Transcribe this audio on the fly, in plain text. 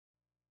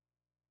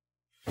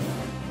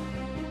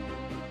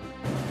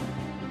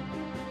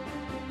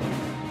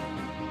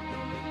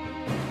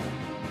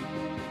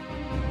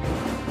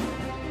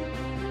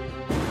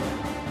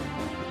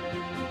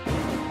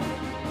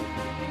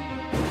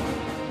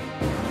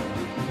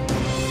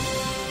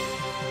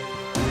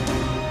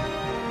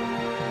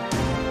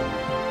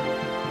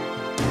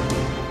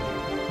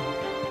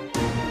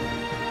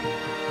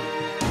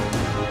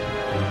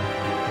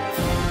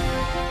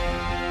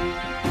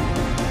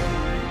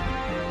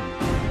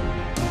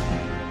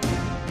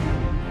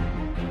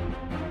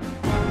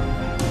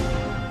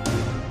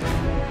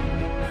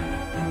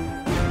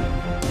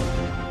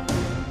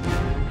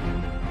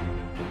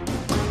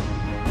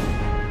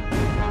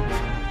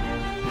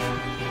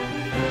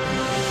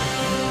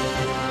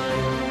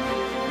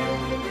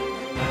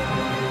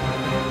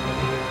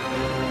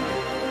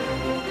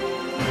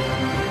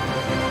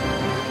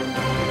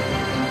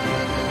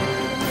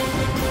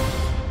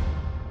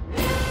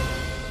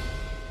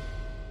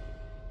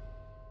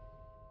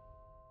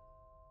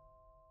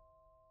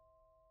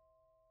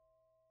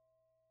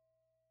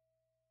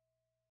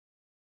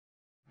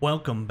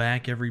Welcome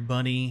back,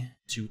 everybody,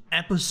 to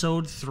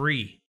episode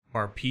 3 of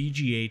our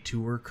PGA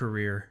Tour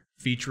career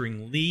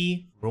featuring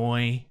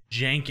Leeroy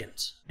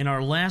Jenkins. In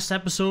our last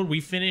episode, we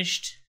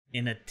finished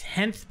in a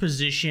 10th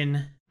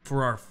position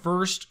for our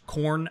first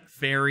Korn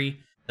Ferry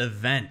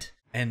event.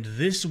 And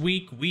this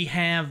week, we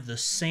have the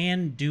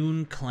Sand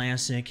Dune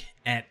Classic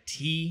at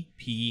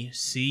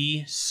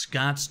TPC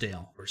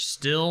Scottsdale. We're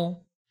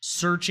still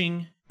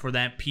searching for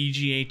that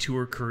PGA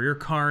Tour career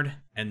card,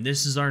 and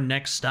this is our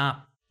next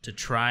stop to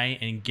try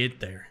and get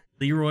there.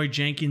 Leeroy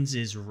Jenkins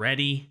is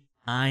ready.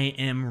 I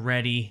am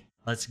ready.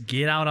 Let's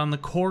get out on the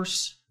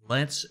course.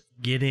 Let's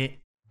get it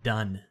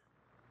done.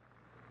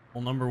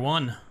 Hole number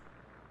 1.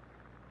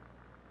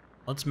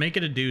 Let's make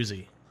it a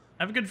doozy.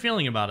 I have a good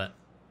feeling about it.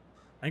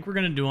 I think we're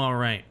going to do all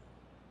right.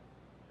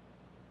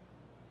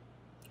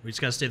 We just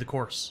got to stay the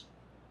course.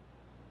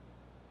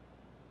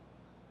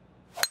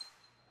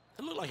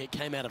 It looked like it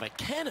came out of a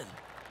cannon.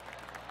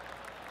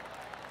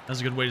 That's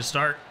a good way to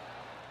start.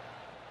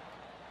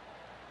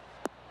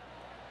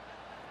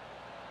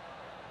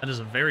 That is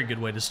a very good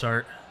way to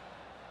start.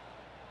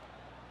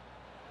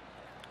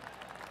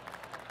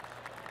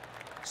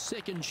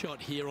 Second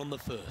shot here on the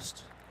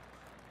first.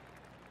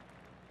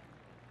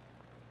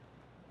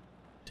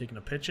 Taking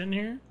a pitch in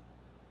here?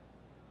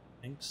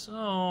 I think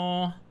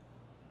so.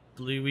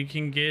 Hopefully we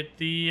can get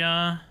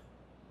the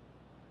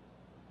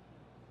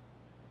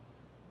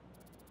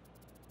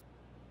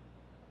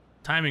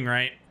timing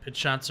right. Pitch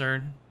shots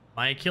are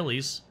my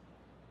Achilles.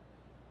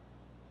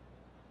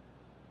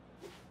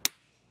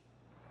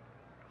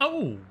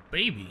 Oh,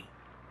 baby.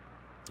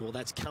 Well,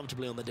 that's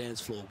comfortably on the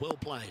dance floor. Well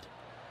played.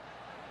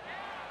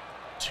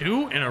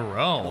 2 in a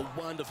row. A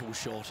wonderful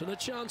shot and a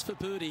chance for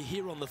birdie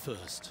here on the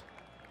first.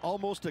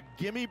 Almost a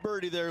gimme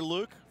birdie there,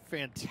 Luke.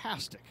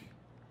 Fantastic.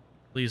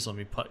 Please let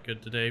me putt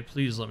good today.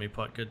 Please let me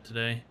putt good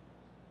today.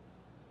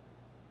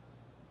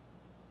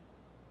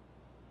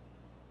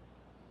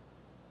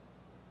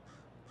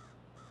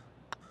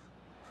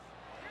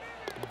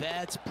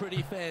 That's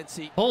pretty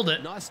fancy. Hold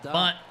it, Nice start.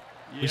 but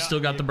we still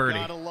got the birdie.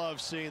 Gotta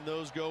love seeing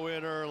those go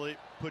in early.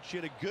 Puts you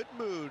in a good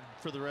mood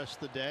for the rest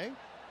of the day.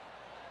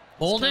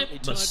 Hold it,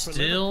 but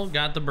still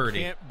got the birdie.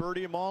 Can't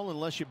birdie them all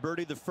unless you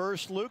birdie the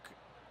first, Luke.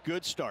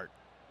 Good start.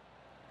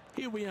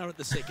 Here we are at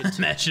the second tee.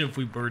 Imagine if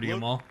we birdie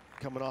them all.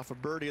 Coming off a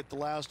birdie at the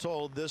last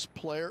hole, this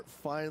player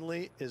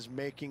finally is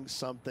making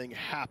something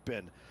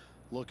happen.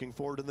 Looking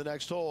forward to the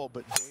next hole,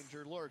 but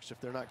danger lurks if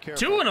they're not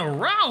careful. 2 in a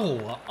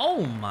row.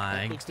 Oh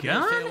my Looks to be a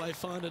God. fairway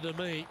finder to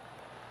me.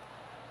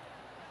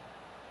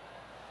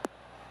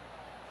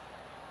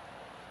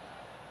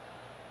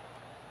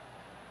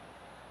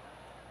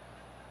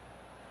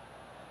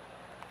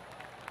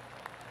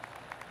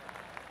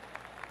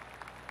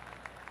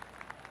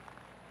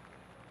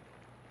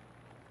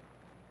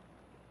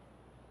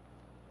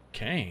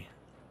 Okay.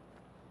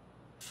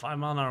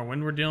 5-mile-an-hour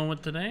wind we're dealing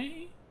with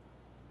today.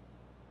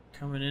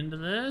 Coming into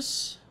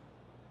this.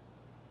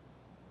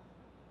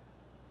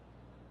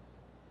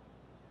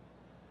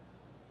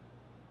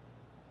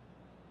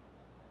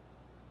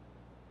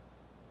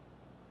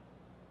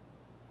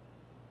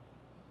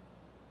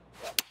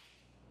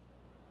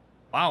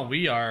 Wow,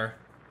 we are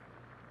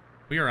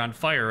on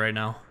fire right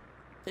now.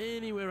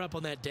 Anywhere up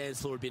on that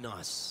dance floor would be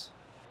nice.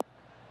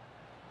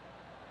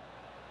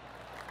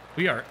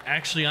 We are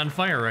actually on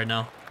fire right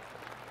now.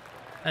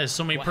 That is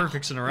so many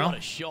perfects in a row. What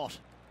a shot.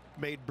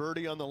 Made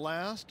birdie on the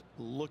last.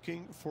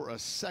 Looking for a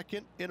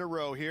second in a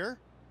row here.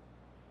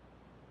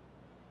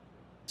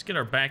 Let's get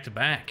our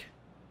back-to-back.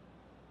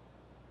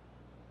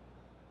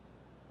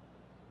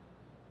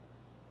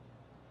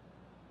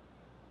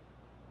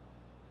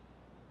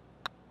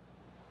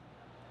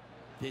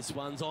 This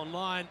one's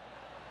online.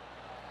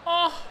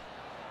 Oh,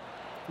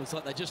 Looks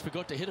like they just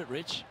forgot to hit it,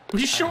 Rich.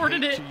 we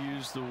shorted I hate it. to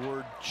use the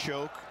word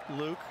choke,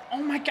 Luke,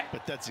 Oh my God.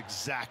 but that's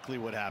exactly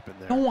what happened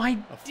there. No, I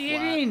A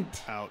didn't.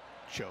 flat-out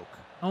choke.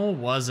 No, it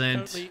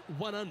wasn't. Currently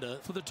 1 under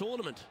for the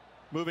tournament.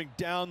 Moving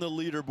down the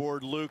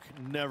leaderboard, Luke,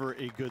 never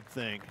a good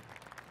thing.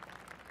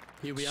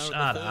 Here we are Shut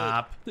at the third.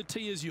 up. The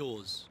tee is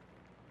yours.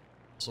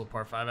 Still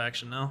par 5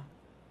 action now.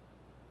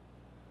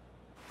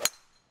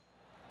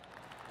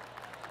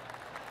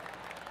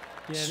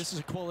 Yeah, this is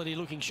a quality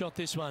looking shot,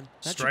 this one.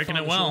 That should Striking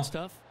find it the short well.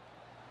 Stuff.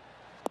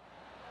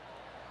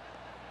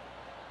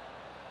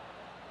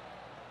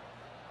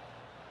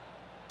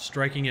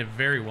 Striking it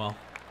very well.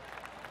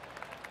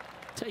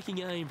 Taking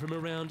aim from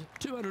around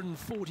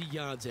 240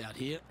 yards out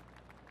here.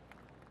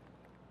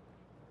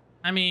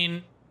 I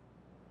mean,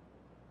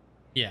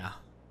 yeah.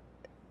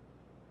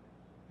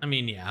 I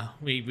mean, yeah.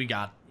 We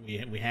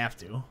have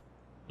to. I'm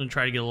gonna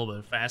try to get a little bit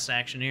of fast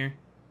action here.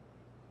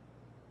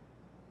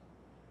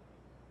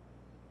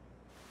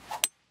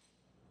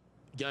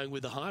 Going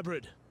with the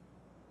hybrid.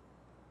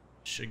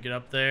 Should get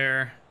up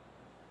there.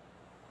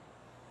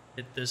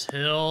 Hit this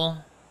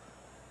hill.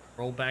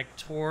 Roll back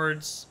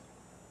towards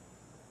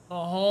the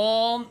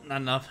hole.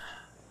 Not enough.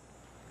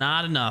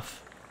 Not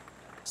enough.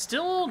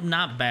 Still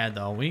not bad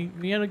though. We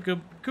had a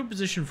good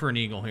position for an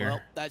eagle here.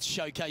 Well, that's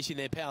showcasing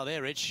their power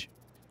there, Rich.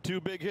 2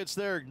 big hits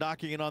there,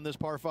 knocking in on this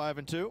par 5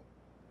 and 2.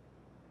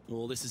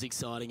 Oh, this is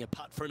exciting. A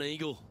putt for an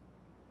eagle.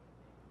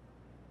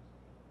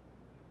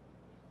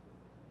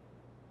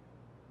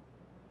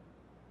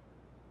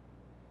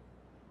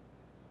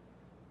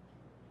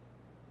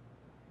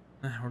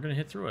 We're gonna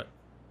hit through it.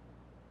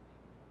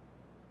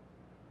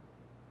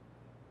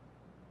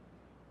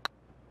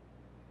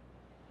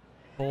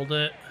 Hold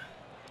it.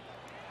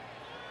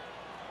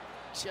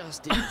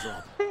 Just didn't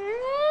drop. And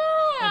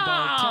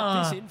they'll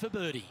tuck this in for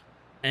birdie.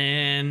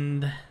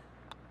 And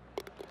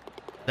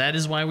that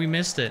is why we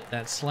missed it.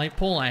 That slight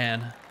pull I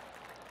had.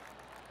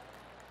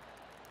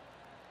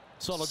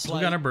 Solid Still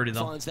play. got a birdie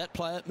though. Finds that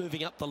player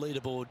moving up the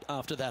leaderboard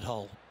after that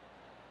hole.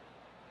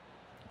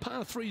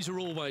 Par threes are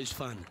always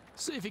fun.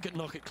 See if he can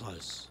knock it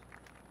close.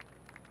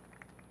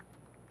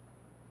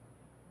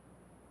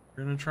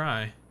 We're gonna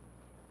try.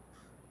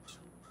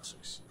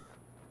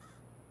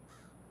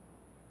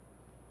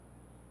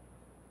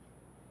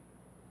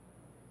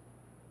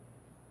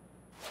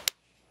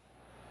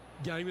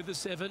 Game with the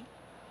 7.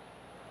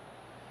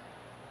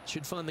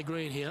 Should find the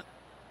green here.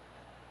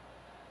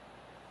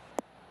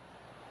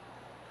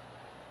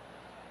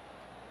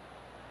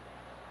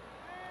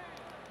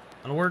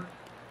 That'll work.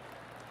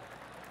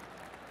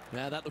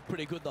 Now that looked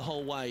pretty good the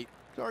whole way.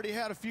 He's already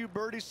had a few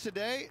birdies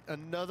today.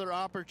 Another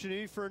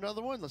opportunity for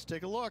another one. Let's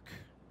take a look.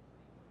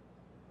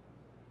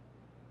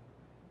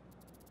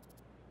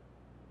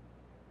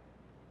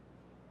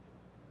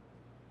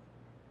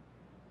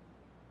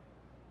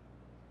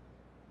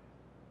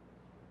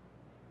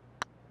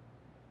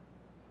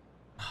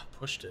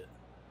 Pushed it.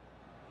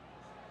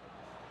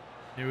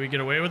 Do we get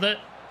away with it?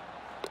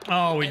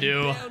 Oh, we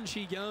do. Down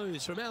she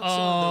goes from outside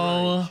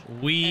Oh, the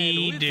range.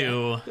 we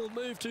do. That, he'll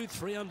move to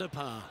 3 under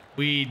par.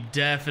 We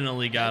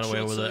definitely got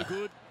away with it.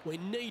 Good. We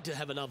need to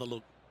have another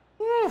look.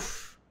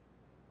 Woof.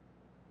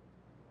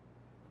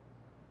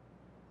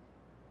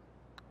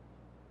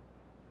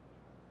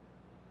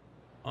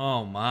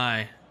 Oh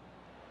my.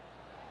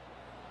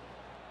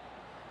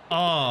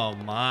 Oh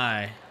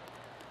my.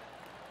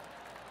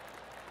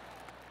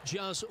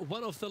 Just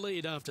one off the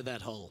lead after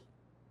that hole.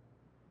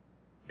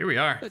 Here we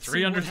are. Let's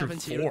 3 see under what through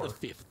happens here 4. at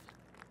the 5th.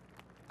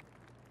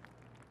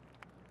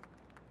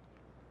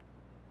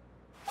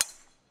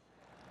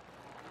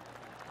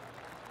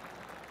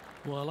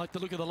 Well, I like the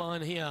look of the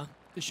line here.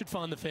 This should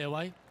find the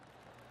fairway.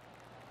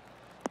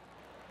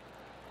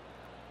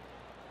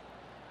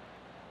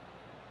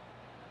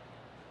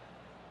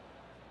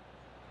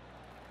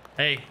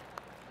 Hey,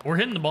 we're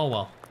hitting the ball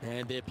well.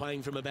 And they're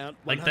playing from about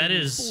Like, that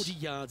is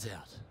 140 yards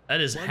out. That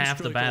is One half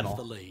the stroke battle. off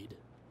the lead.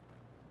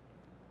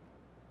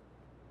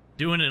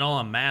 Doing it all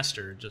on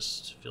master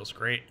just feels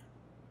great.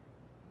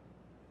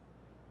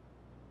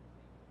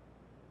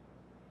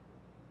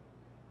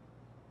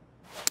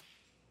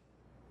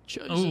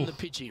 Chosen Ooh. the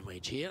pitching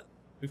wedge here.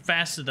 We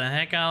fasted the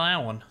heck out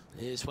of that one.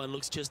 This one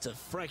looks just a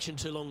fraction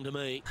too long to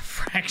me.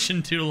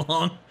 Fraction too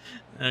long.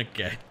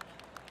 Okay.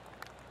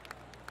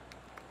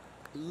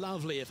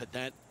 Lovely effort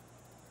that.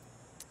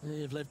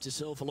 You've left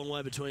yourself a long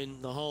way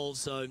between the holes,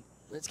 so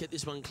let's get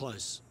this one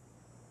close.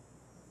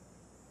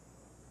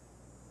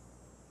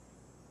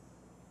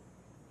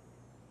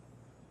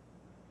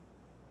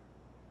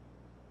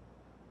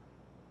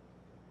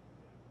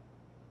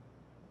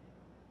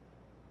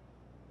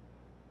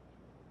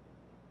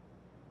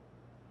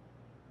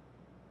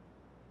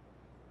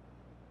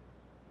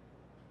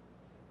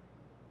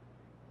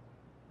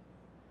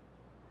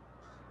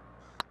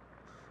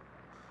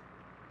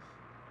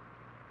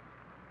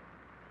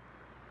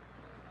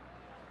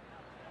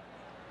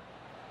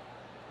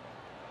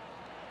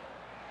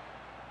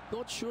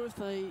 Not sure if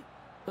they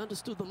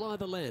understood the lie of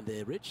the land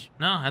there, Rich.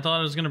 No, I thought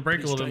it was going to break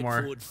a Pretty little bit more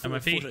straightforward at my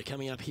feet. four-footer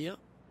coming up here.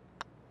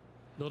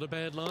 Not a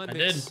bad line. I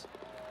this. did.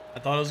 I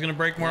thought it was going to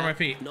break more at my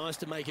feet. Nice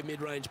to make a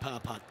mid-range par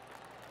putt.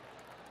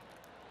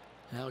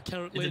 Our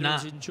current It did leader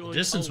not. is enjoying The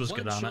distance a was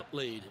good on one-shot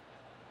lead.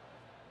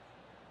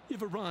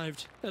 You've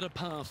arrived at a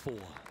par 4.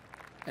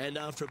 And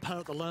after a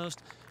par at the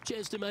last,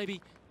 chance to maybe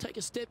take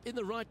a step in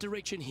the right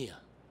direction here.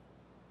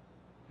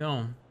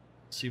 Go.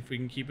 See if we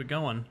can keep it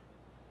going.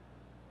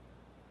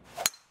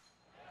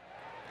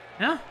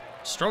 Yeah,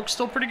 stroke's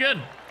still pretty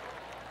good.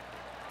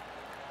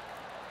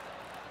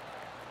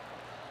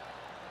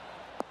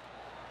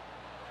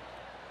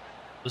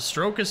 The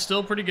stroke is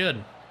still pretty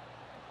good.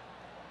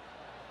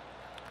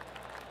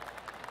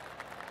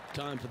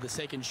 Time for the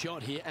second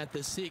shot here at the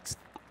 6th.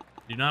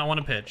 Do not want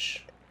to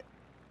pitch.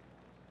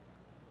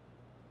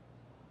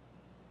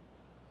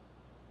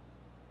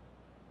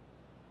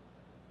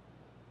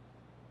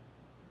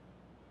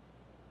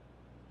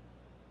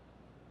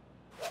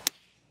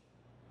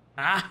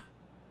 Ah!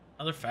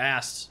 Another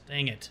fast.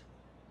 Dang it.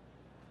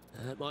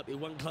 That might be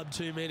one club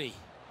too many.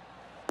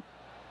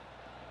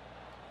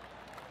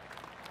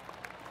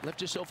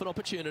 Left yourself an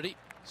opportunity.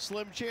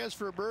 Slim chance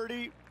for a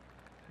birdie,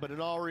 but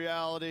in all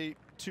reality,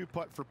 2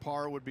 putt for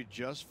par would be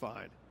just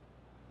fine.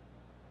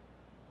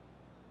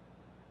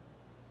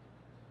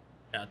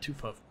 Yeah, two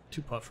putt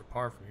for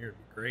par from here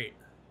would be great.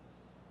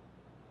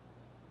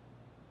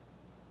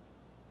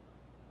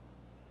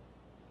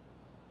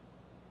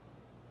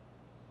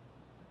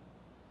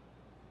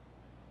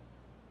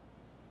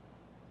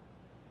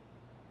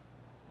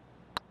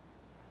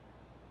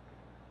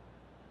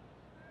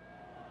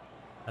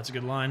 That's a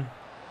good line.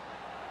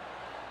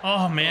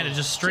 Oh, man, it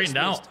just straightened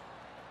out.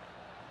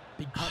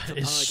 Big putt for It par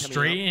coming up.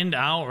 straightened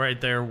out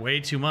right there way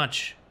too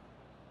much.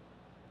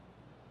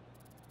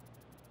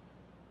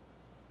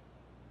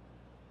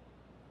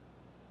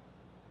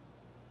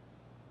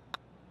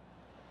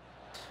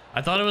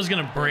 I thought it was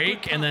going to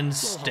break and then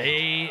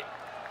stay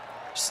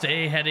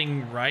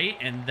heading right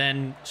and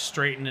then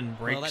straighten and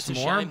break Well, that's some a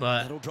more, shame.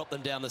 but That'll drop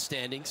them down the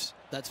standings,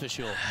 that's for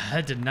sure.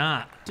 that did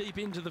not. Deep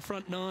into the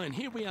front 9.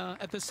 Here we are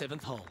at the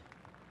 7th hole.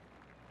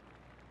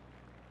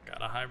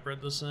 Gotta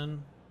hybrid this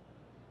in.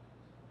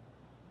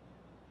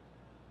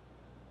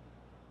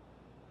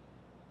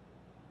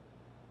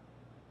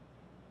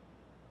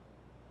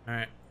 All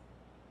right.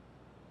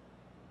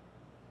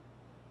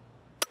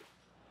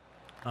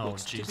 Oh,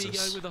 Looks to be going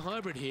Jesus. with a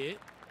hybrid here.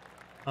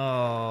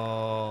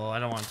 Oh, I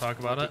don't want to talk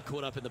about it. Get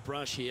caught up in the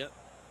brush here.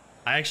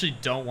 I actually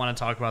don't want to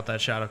talk about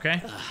that shot,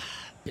 okay?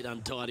 Bit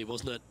untidy,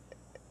 wasn't it?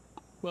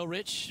 Well,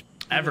 Rich,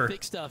 Ever.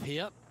 thick stuff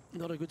here.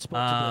 Not a good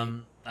spot to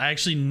be. I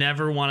actually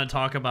never want to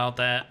talk about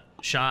that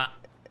shot.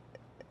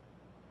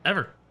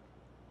 Ever.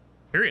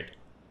 Period.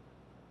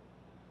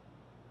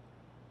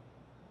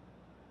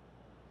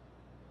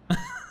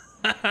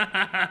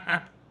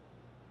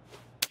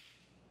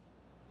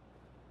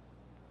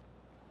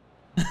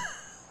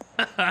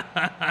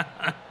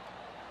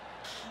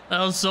 That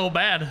was so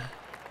bad.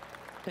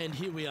 And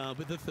here we are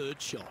with the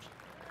 3rd shot.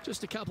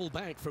 Just a couple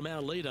back from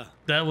our leader.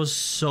 That was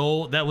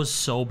so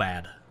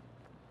bad.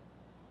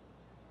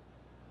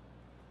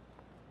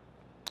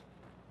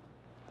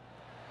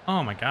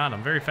 Oh my god,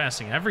 I'm very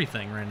fasting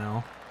everything right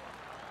now.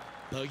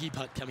 Bogey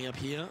putt coming up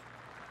here.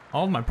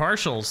 All of my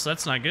partials,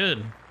 that's not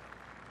good.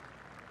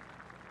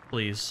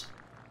 Please.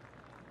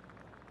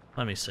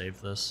 Let me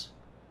save this.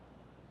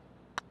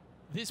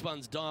 This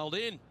one's dialed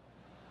in.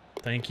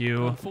 Thank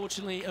you.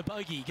 Unfortunately, a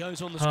bogey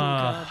goes on the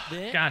scorecard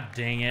there. God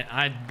dang it.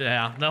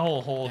 Yeah, the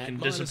whole hole And can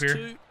 -2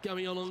 disappear.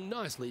 going along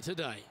nicely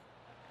today.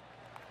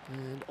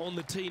 And on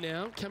the tee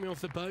now, coming off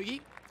the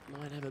bogey.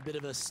 Might have a bit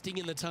of a sting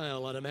in the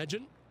tail, I'd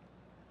imagine.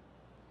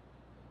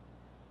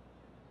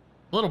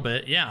 A little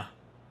bit, yeah.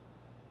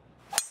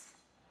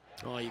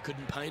 Oh, you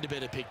couldn't paint a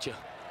better picture.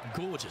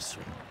 Gorgeous.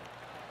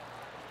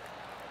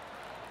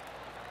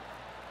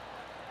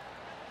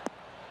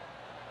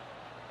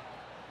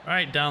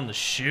 Right down the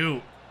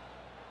chute.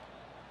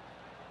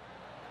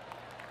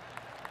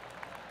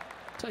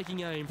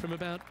 Taking aim from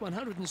about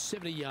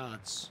 170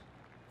 yards.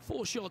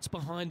 4 shots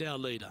behind our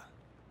leader.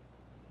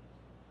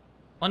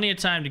 Plenty of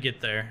time to get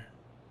there.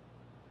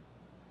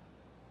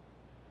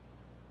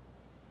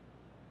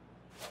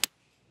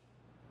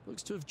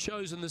 Looks to have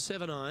chosen the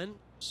 7-iron.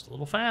 Just a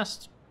little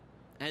fast.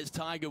 As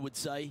Tiger would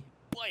say,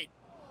 wait.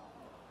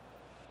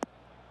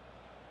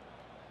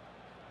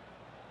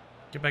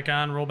 Get back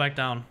on, roll back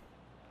down.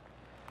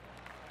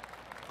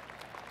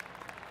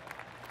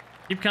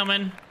 Keep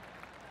coming.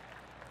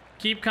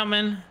 Keep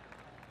coming.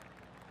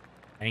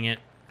 Dang it.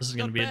 This is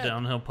going to Not be a bad.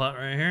 downhill putt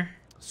right here.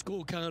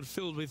 Scorecard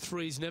filled with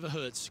 3s never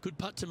hurts. Good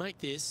putt to make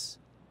this.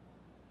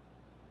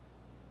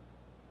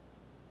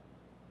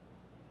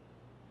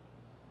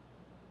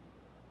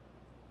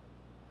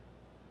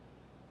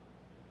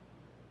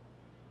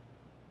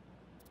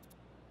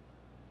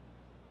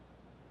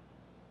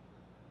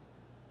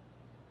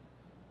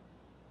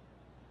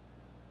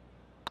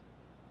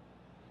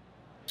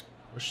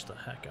 Push the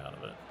heck out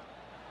of it.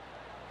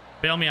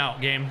 Bail me out,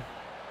 game.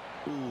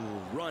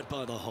 Ooh, right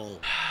by the hole.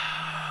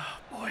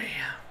 Boy.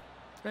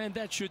 And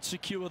that should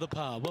secure the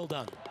par. Well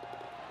done.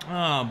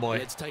 Oh, boy.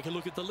 Let's take a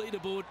look at the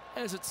leaderboard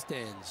as it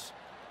stands.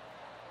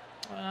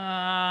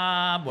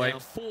 Ah, boy. Now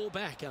 4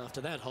 back after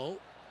that hole.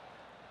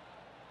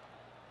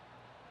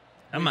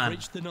 Come We've on.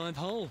 reached the 9th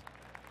hole.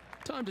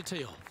 Time to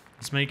tee off.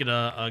 Let's make it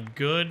a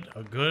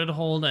good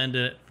hole to end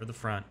it for the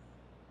front.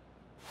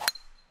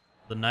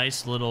 The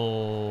nice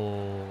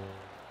little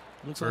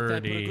Looks like they put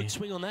a birdie. good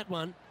swing on that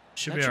one.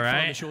 Should That be find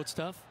alright. the short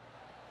stuff.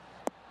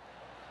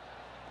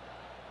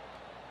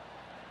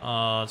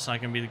 It's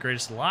not gonna be the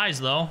greatest of lies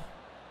though.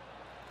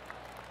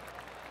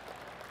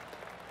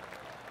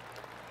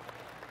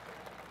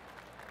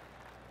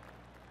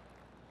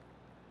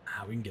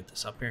 We can get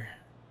this up here.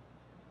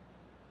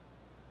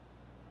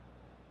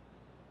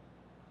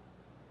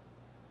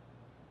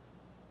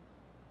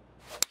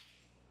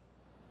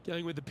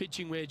 Going with the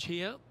pitching wedge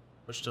here.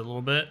 Pushed it a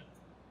little bit.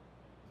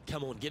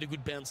 Come on, get a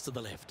good bounce to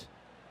the left.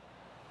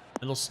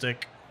 It'll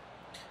stick.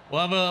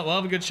 We'll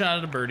have a good shot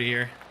at a birdie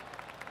here.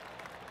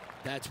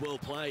 That's well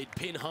played.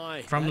 Pin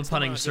high. From That's the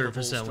putting mark of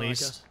the surface ball at striker.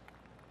 least.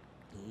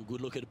 Ooh,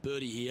 good look at a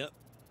birdie here.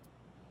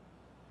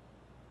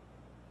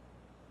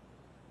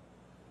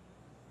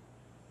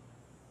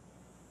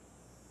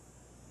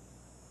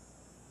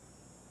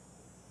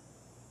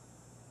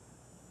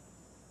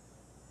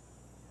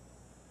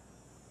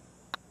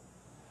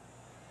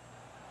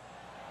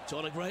 It's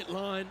on a great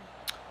line.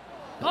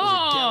 That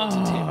was a gallant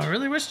Oh, attempt. I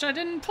really wished I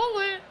didn't pull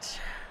it.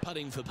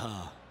 Putting for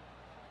par.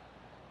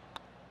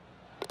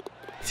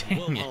 Dang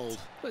Well it. holed.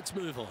 Let's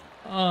move on.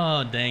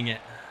 Oh, dang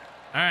it.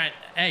 All right.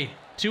 Hey,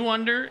 2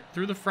 under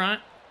through the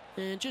front.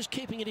 And just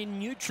keeping it in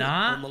neutral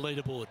Nah. on the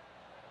leaderboard.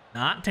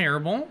 Not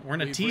terrible. We're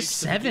in a We've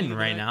reached the T7 beginning of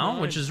right act now,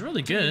 9. which is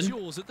really Tee is good.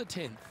 yours at the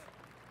 10th.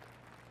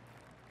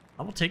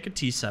 I will take a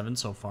T7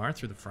 so far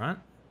through the front.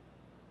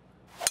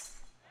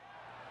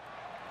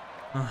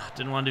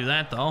 Didn't want to do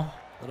that, though.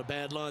 Not a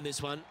bad line,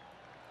 this one.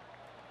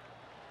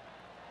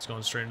 It's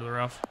going straight into the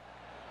rough.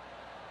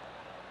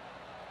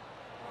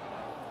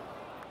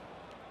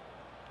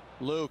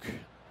 Luke,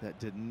 that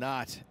did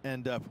not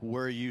end up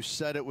where you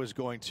said it was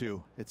going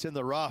to. It's in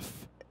the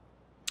rough.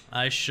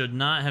 I should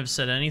not have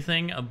said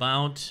anything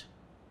about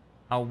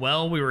how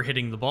well we were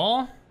hitting the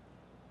ball,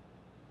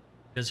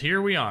 because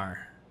here we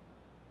are.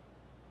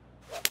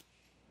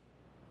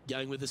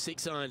 Going with the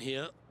 6-iron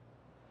here.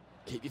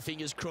 Keep your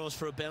fingers crossed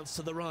for a bounce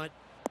to the right.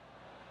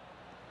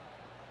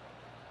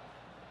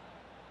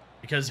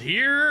 Because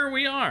here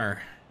we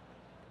are.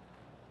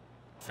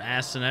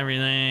 Fast and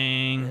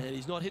everything. And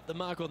he's not hit the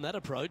mark on that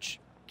approach.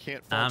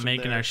 Can't fault Not him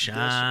making there. our This rough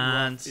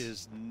shots.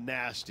 is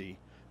nasty.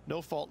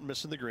 No fault in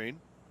missing the green.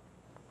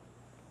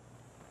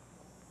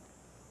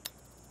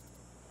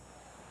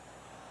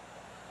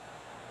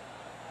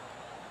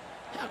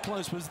 How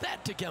close was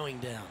that to going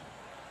down?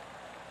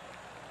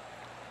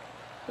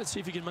 Let's see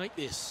if you can make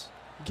this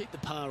and keep the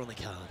par on the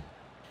card.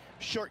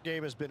 Short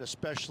game has been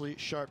especially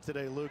sharp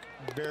today, Luke.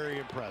 Very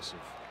impressive.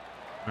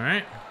 All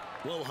right.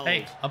 Well hold.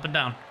 Hey, up and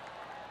down.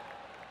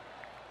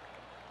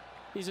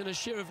 He's in a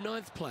share of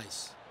 9th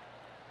place.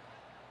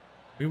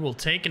 We will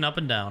take an up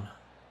and down.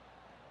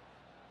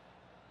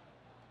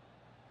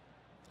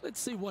 Let's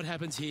see what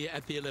happens here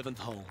at the 11th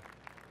hole.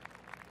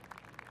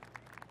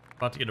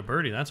 About to get a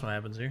birdie. That's what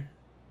happens here.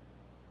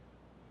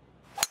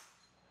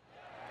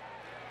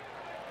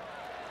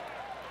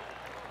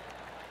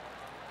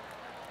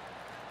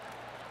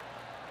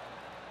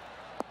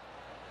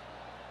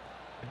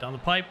 Get down the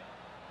pipe.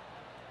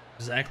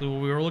 Exactly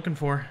what we were looking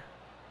for.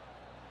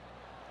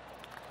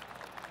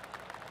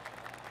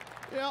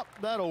 Yep,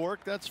 that'll work.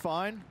 That's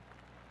fine.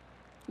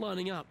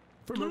 Lining up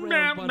from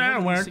around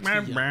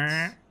 160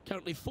 yards.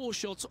 Currently 4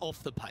 shots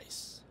off the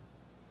pace.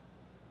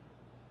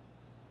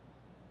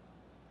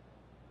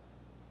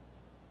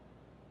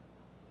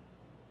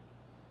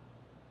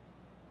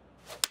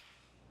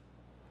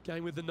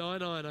 Going with the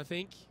 9-iron, I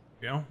think.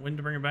 You know, wind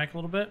to bring it back a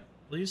little bit,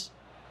 please.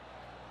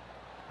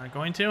 Not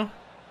going to.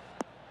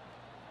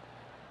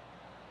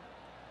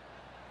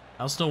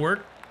 I'll still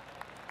work.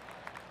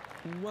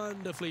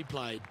 Wonderfully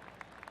played.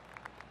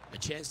 A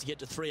chance to get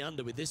to 3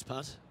 under with this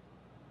putt.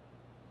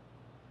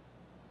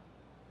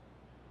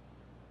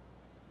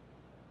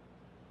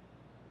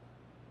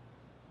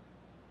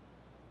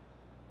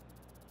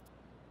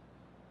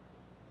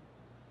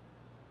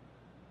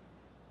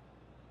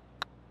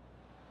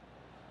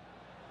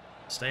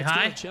 Stay It's got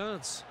high. a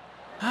chance.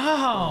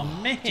 Oh,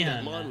 That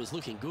line man. was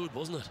looking good,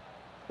 wasn't it?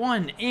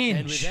 1 inch.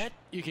 And with that,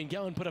 you can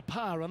go and put a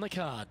par on the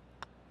card.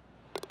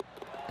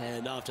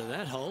 And after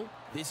that hole,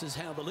 this is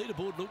how the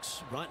leaderboard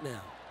looks right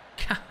now.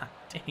 God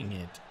dang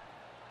it.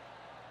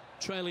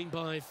 Trailing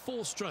by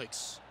 4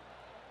 strokes.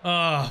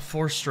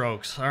 4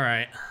 strokes. All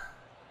right.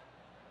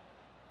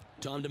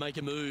 Time to make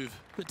a move.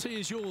 The tee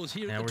is yours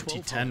here Yeah, at we're the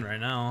 12th T10 hole. right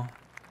now.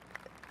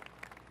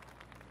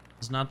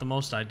 It's not the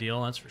most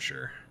ideal, that's for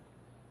sure.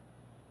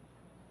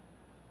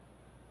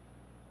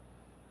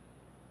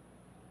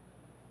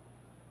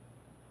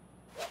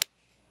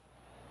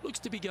 Looks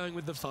to be going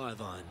with the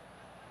 5-iron.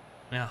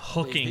 Yeah, Leaves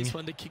hooking this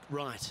one to kick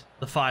right.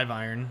 the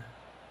 5-iron.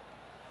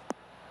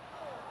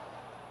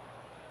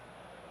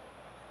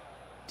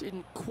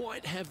 Didn't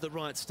quite have the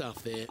right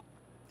stuff there.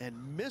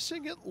 And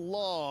missing it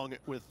long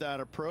with that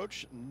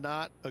approach,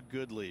 not a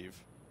good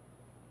leave.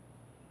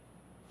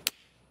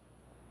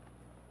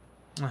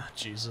 Ah,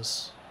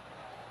 Jesus.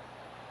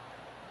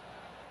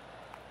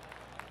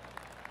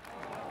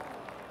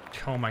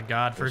 Oh my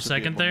God, for a This would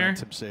be second there,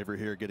 momentum saver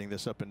here, getting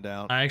this up and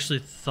down. I actually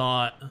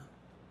thought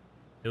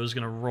it was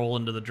going to roll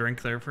into the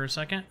drink there for a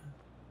second.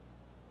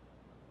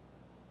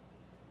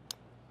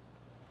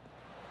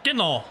 Get in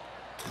the hole.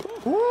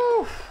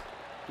 Woo!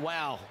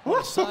 Wow,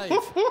 what a save.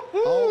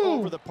 All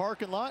over the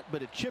parking lot,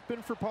 but a chip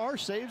in for par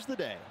saves the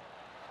day.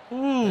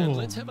 Ooh,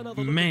 let's have another look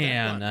at that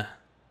man. one.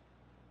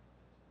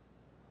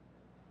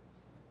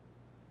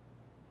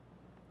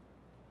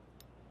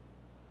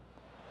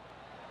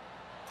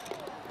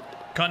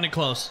 Cutting it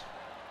close.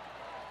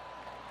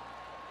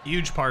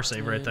 Huge par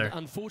save right And there.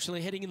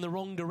 unfortunately heading in the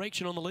wrong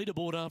direction on the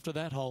leaderboard after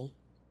that hole.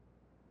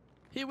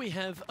 Here we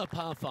have a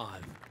par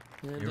 5.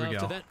 And Here we after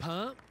go. that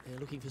par, they're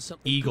looking for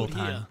something Eagle good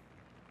time. here.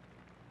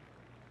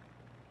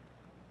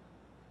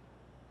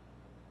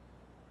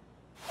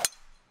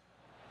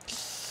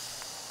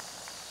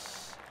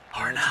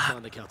 Or That's not.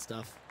 trying to cut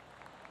stuff.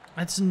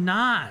 It's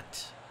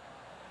not.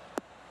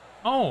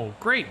 Oh,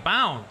 great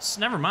bounce.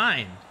 Never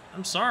mind.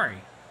 I'm sorry.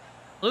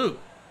 Luke,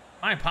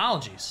 my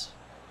apologies.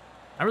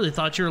 I really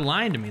thought you were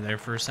lying to me there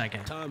for a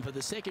second. Time for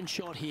the second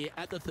shot here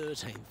at the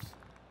 13th.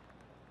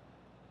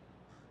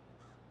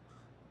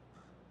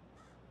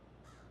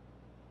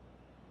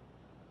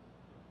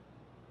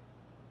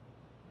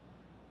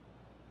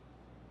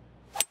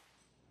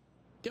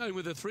 Going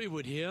with a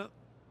 3-wood here.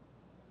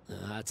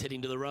 It's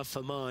heading to the rough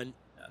for mine.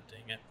 God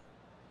dang it.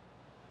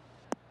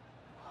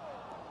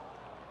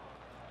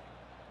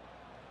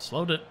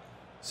 Slowed it.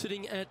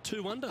 Sitting at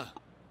 2 under.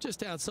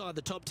 Just outside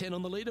the top 10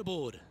 on the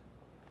leaderboard.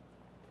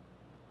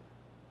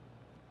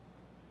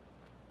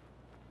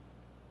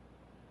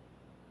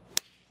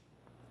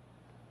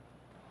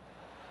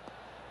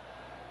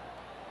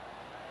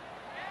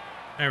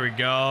 There we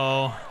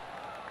go.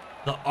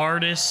 The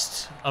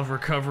artist of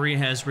recovery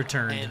has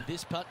returned. And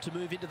this putt to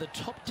move into the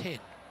top 10.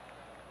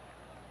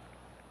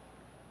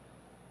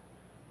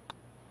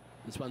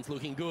 This one's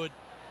looking good.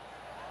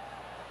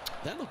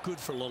 That looked good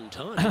for a long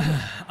time.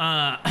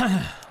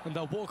 And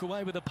they'll walk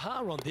away with a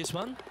par on this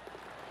one.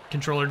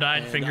 Controller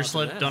died, And finger after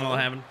slipped, that don't know what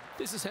hole, happened.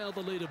 This is how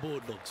the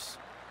leaderboard looks.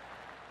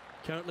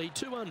 Currently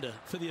 2 under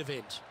for the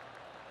event.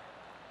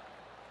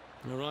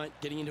 All right,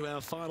 getting into our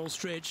final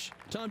stretch.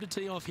 Time to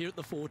tee off here at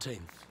the 14th.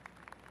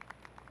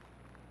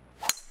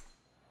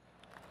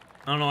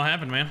 I don't know what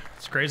happened, man.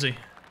 It's crazy.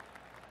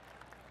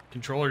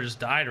 Controller just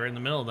died right in the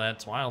middle of that.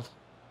 It's wild.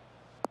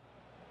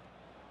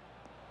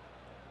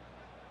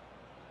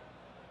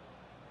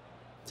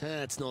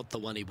 That's not the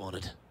one he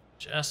wanted.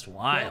 Just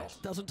wild. Well,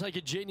 doesn't take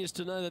a genius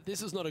to know that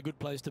this is not a good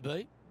place to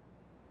be.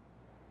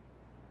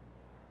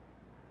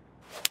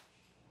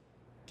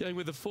 Going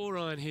with the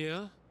 4-iron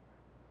here.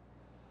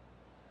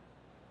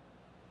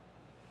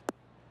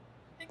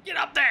 Get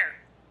up there!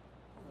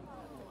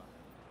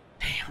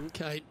 Damn.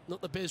 Okay, not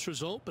the best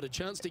result, but a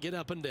chance to get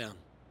up and down.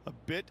 A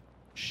bit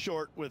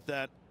short with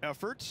that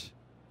effort.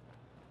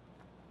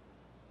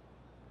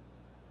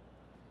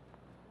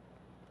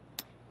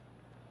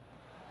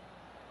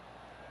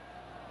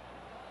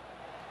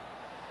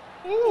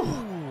 Ooh,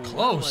 Almost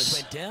close.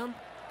 went down.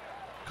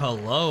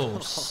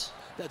 Close.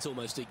 That's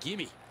almost a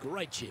gimme.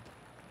 Great chip.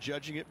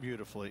 Judging it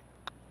beautifully.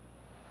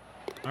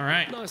 All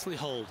right. Nicely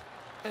holed.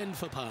 And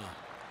for par.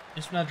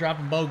 Just not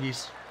dropping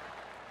bogeys.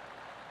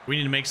 We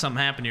need to make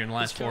something happen here in the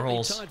last It's 4 currently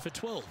holes. tied for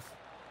 12th.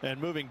 And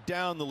moving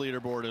down the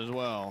leaderboard as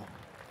well.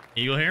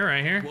 Eagle here,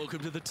 right here. Welcome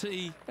to the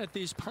tee at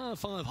this par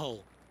 5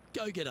 hole.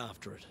 Go get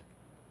after it.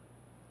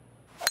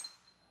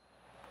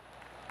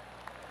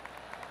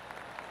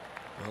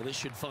 Well, this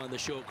should find the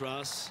short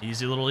grass.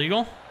 Easy little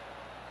eagle.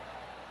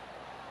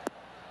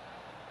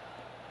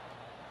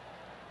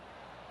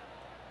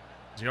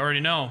 As you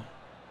already know,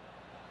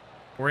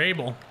 if we're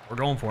able, we're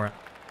going for it.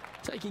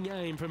 Taking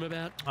aim from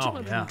about Oh,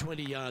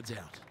 220 yards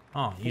out.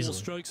 Oh, 4 easily.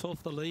 strokes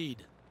off the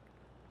lead.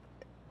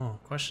 Oh,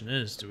 question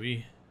is, do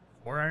we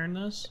 4-iron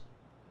this?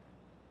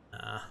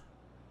 Nah.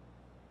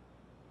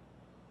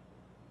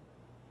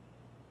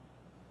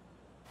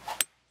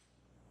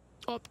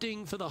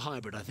 Opting for the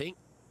hybrid, I think.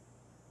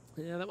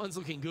 Yeah, that one's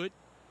looking good.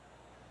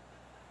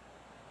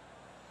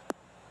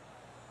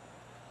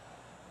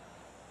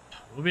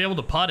 We'll be able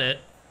to putt it.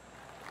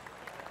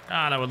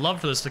 God, I would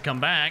love for this to come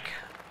back.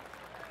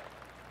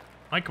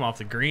 Might come off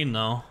the green,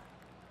 though.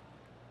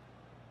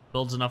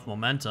 Builds enough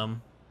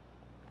momentum.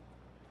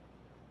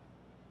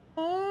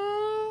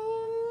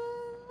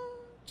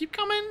 Keep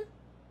coming.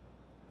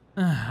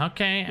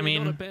 Okay, I Yeah,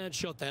 mean, not a bad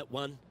shot, that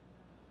one.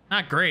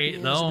 not great, Yeah,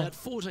 it's though. about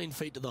 14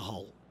 feet to the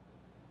hole.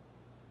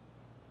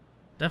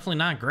 Definitely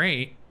not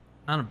great.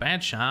 Not a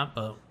bad shot,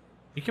 but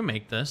we can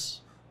make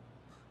this.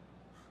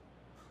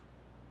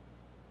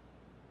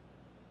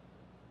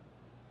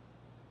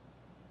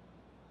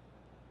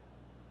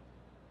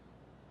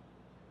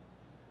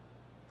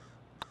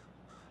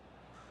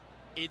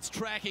 It's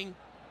tracking.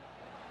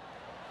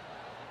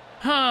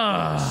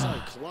 So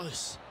So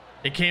close.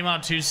 it came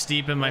out too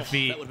steep in my Oh,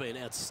 feet. That would have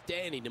been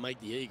outstanding to make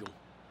the eagle.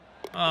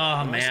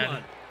 Oh, Nice man.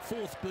 one.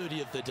 4th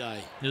birdie of the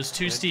day. It was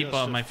too And steep just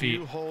on my a few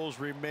feet. holes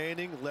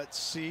remaining. Let's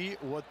see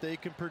what they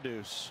can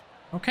produce.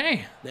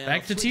 Okay, Now,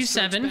 back to 3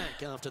 strokes T7.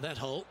 back after that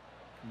hole.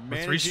 We're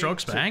 3 Managing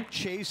strokes to back.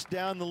 Chase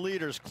down the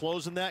leaders,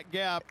 closing that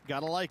gap.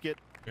 Gotta like it.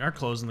 We are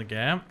closing the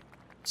gap.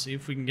 Let's see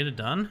if we can get it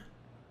done.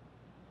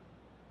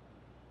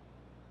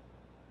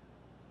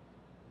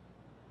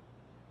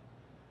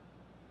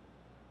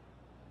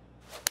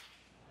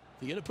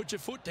 If you're going to put your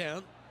foot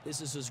down,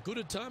 this is as good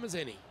a time as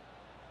any.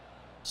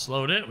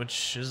 Slowed it,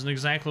 which isn't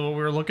exactly what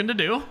we were looking to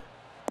do.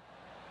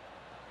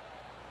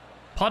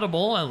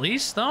 Puttable, at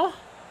least, though.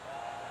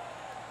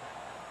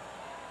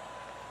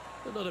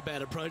 But not a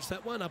bad approach,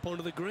 that one. Up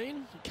onto the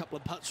green. A couple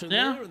of putts from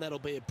Yeah. there, and that'll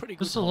be a pretty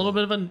good Just a little hole.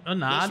 bit of a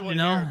nod, This one you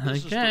know. here, this Like,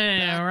 is for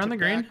hey, we're on the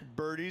green. back-to-back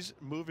birdies,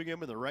 moving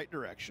him in the right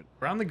direction.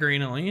 We're on the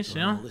green, at least,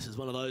 you Well, know. this is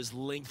one of those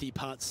lengthy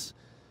putts.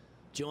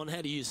 John,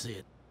 how do you see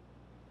it?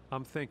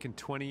 I'm thinking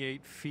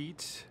 28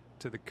 feet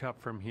to the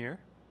cup from here.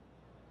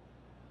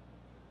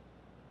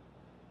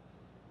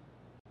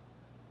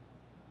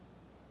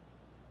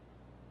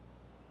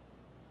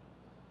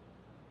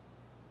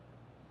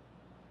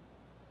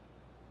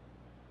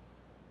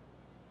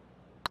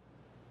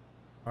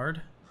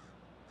 Hard.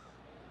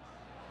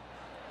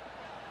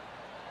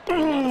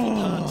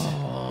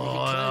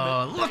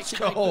 Oh, let's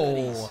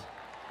go.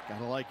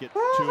 Gotta like it.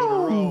 2 in a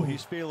row.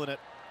 He's feeling it.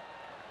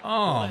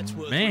 Oh, That's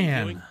worth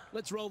man. reviewing.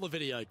 Let's roll the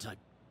videotape.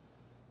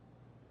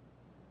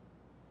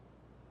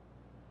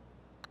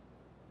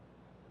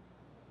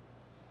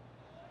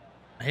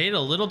 I hit it a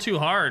little too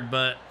hard,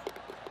 but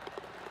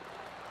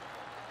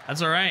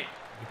that's all right.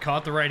 We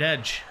caught the right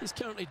edge. He's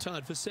currently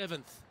tied for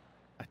 7th.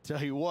 I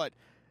tell you what,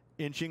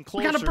 inching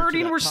closer We got a birdie to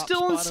and that we're top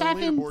still in spot on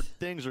the 7th. leaderboard,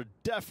 things are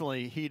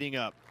definitely heating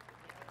up.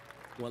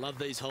 Well, I love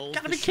these holes.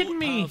 Gotta The be kidding short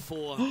me. par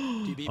four. Do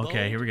you be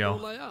Okay, here we go.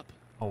 bold or lay up?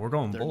 Oh, we're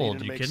going They're bold. needing Are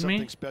to you make kidding something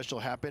me? special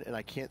happen, and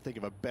I can't think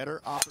of a better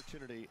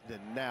opportunity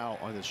than now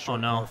on this short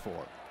no. par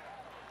 4.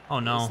 Oh,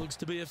 no. This looks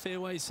to be a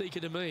fairway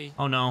seeker to me.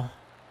 Oh, no.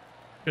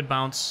 Good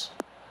bounce.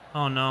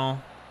 Oh, no.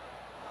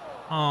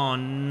 Oh, no.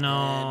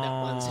 And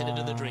that one's headed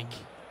to the drink.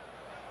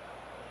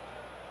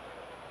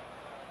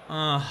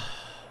 Oh,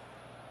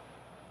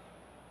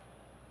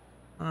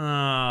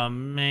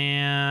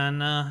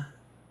 man.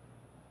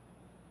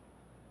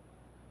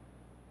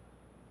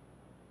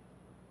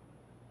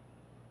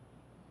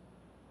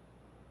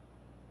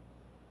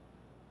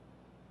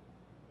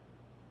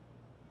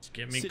 Just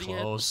get me Sitting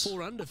close. at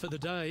 4 under for the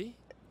day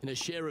in a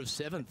share of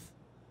 7th.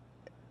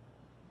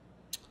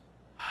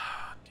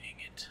 Dang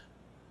it.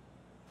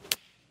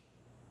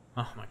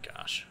 Oh my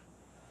gosh.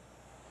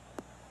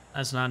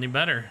 That's not any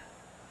better.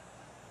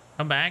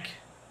 Come back.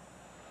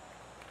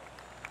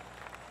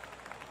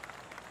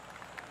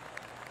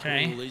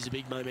 Okay. Ooh, these are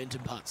big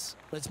momentum putts.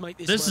 Let's make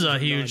this. This is one a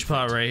for huge 9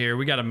 putt feet. right here.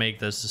 We got to make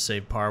this to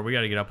save par. We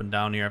got to get up and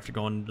down here after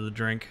going into the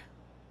drink.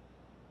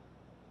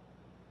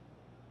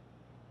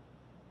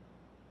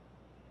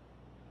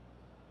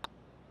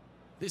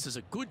 This is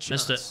a good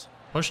chance. Missed it.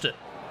 Pushed it.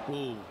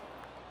 Ooh.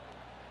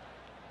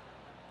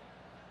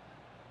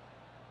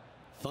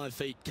 5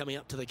 feet coming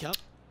up to the cup.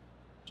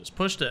 Just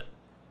pushed it.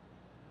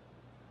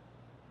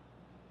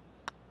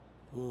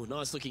 Ooh,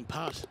 nice looking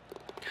putt.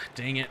 God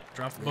dang it.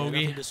 Drop the Yeah,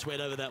 bogey. nothing to sweat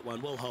over that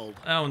one. Well hold.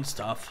 That one's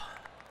tough.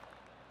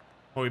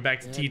 Are we back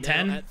to And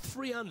T10? now at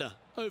 3 under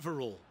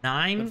overall.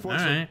 9? All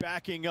Unfortunately, right.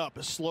 backing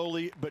up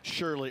slowly but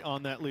surely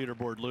on that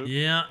leaderboard, Luke.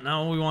 Yeah,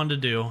 not what we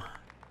wanted to do. Well,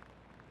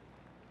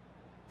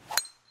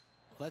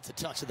 that's a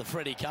touch of the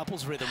Freddie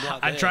Couples rhythm right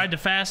there. I tried to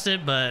fast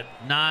it, but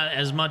not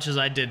as much as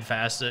I did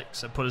fast it,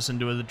 because it put us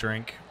into the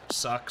drink.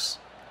 Sucks.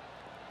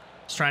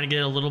 Just trying to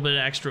get a little bit of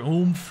extra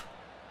oomph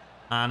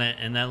on it,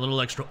 and that little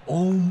extra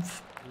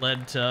oomph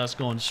led to us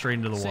going straight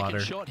into the Second water.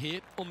 shot here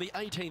on the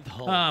 18th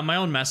hole. My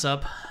own mess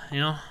up, you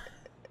know?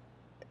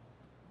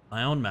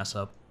 My own mess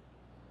up.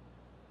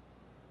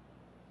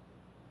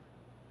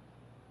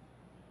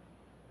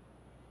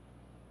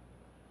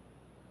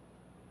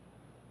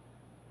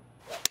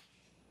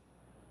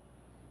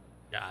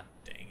 God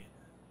dang it.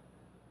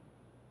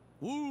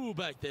 Woo,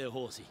 back there,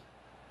 horsey.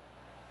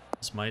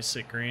 This might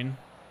sit green.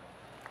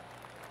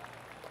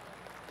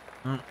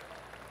 Well,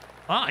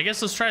 I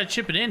guess let's try to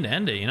chip it in to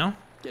end it, you know?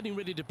 Getting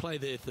ready to play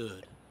their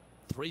third.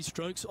 3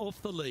 strokes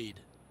off the lead.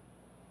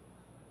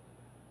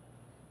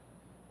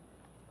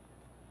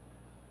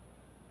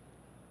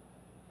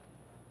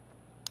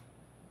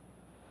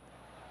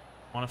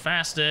 Want to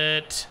fast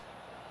it.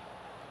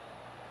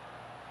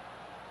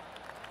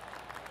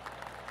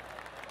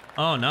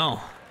 Oh, no.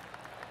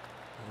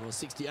 Oh,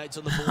 68's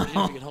on the board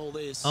here. We can hold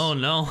this. Oh,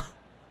 no.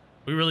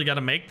 We really got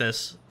to make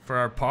this for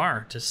our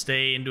par to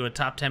stay into a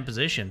top 10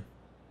 position.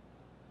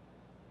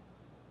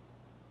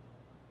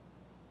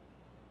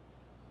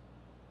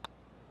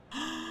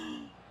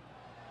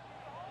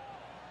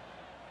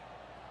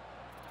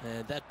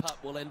 And that putt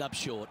will end up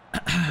short.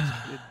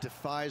 It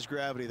defies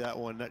gravity, that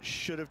one. That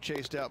should have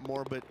chased out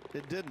more, but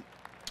it didn't.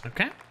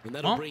 Okay. And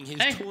that'll Well, bring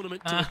his hey,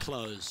 tournament to a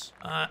close.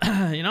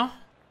 You know,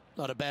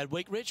 Not a bad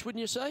week, Rich,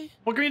 wouldn't you say?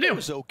 what can we It do?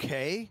 was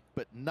okay,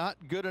 but not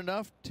good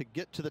enough to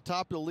get to the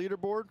top of the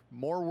leaderboard.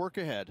 More work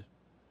ahead.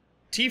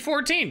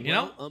 T14, you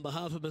know? Well, on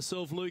behalf of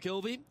myself, Luke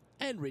Elvey,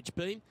 and Rich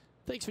Beam,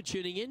 thanks for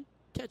tuning in.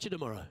 Catch you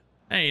tomorrow.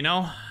 Hey, you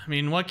know, I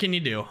mean, what can you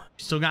do?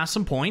 Still got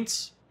some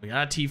points. We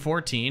got a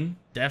T14.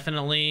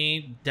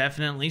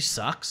 Definitely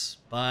sucks,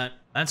 but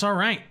that's all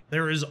right.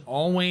 There is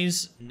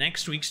always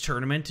next week's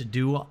tournament to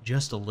do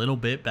just a little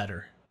bit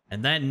better.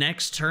 And that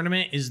next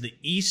tournament is the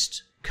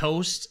East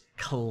Coast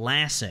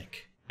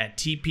Classic at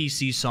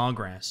TPC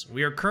Sawgrass.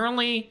 We are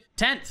currently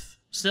 10th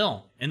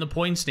still in the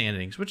point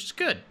standings, which is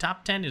good.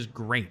 Top 10 is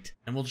great.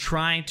 And we'll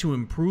try to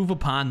improve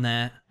upon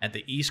that at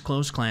the East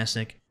Coast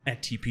Classic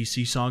at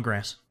TPC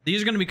Sawgrass.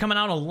 These are going to be coming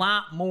out a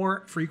lot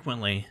more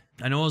frequently.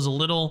 I know it was a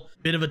little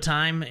bit of a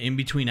time in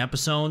between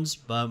episodes,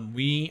 but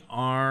we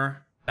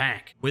are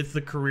back with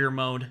the career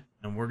mode,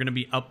 and we're going to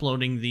be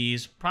uploading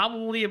these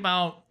probably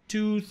about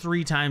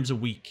 2-3 times a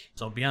week.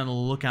 So be on the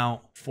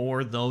lookout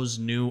for those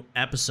new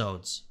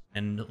episodes.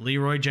 And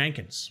Leeroy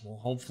Jenkins will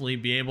hopefully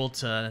be able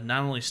to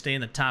not only stay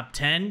in the top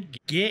 10,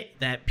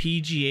 get that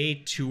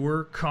PGA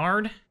Tour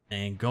card,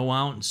 and go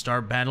out and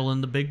start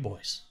battling the big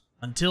boys.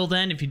 Until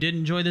then, if you did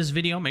enjoy this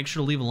video, make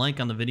sure to leave a like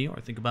on the video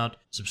or think about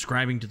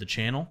subscribing to the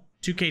channel.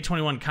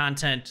 2K21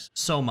 content,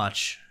 so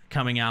much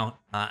coming out.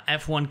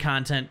 F1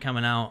 content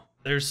coming out.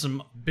 There's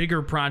some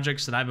bigger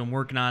projects that I've been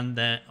working on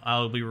that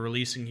I'll be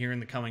releasing here in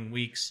the coming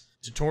weeks.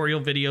 Tutorial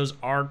videos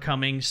are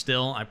coming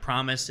still. I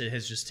promise. It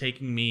has just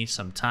taken me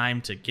some time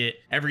to get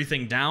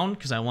everything down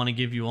because I want to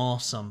give you all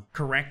some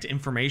correct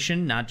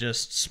information, not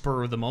just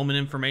spur of the moment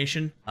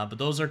information, but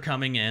those are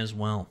coming as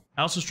well.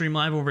 I also stream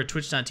live over at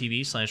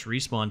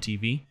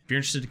twitch.tv/respawntv. If you're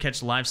interested to catch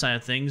the live side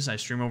of things, I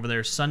stream over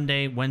there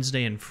Sunday,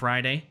 Wednesday, and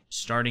Friday,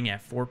 starting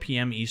at 4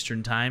 p.m.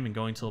 Eastern Time and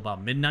going till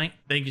about midnight.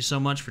 Thank you so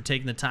much for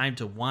taking the time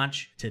to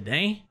watch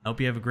today. I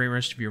hope you have a great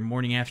rest of your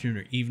morning, afternoon,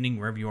 or evening,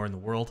 wherever you are in the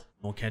world.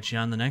 We'll catch you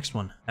on the next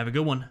one. Have a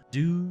good one.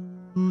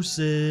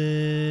 Deuces.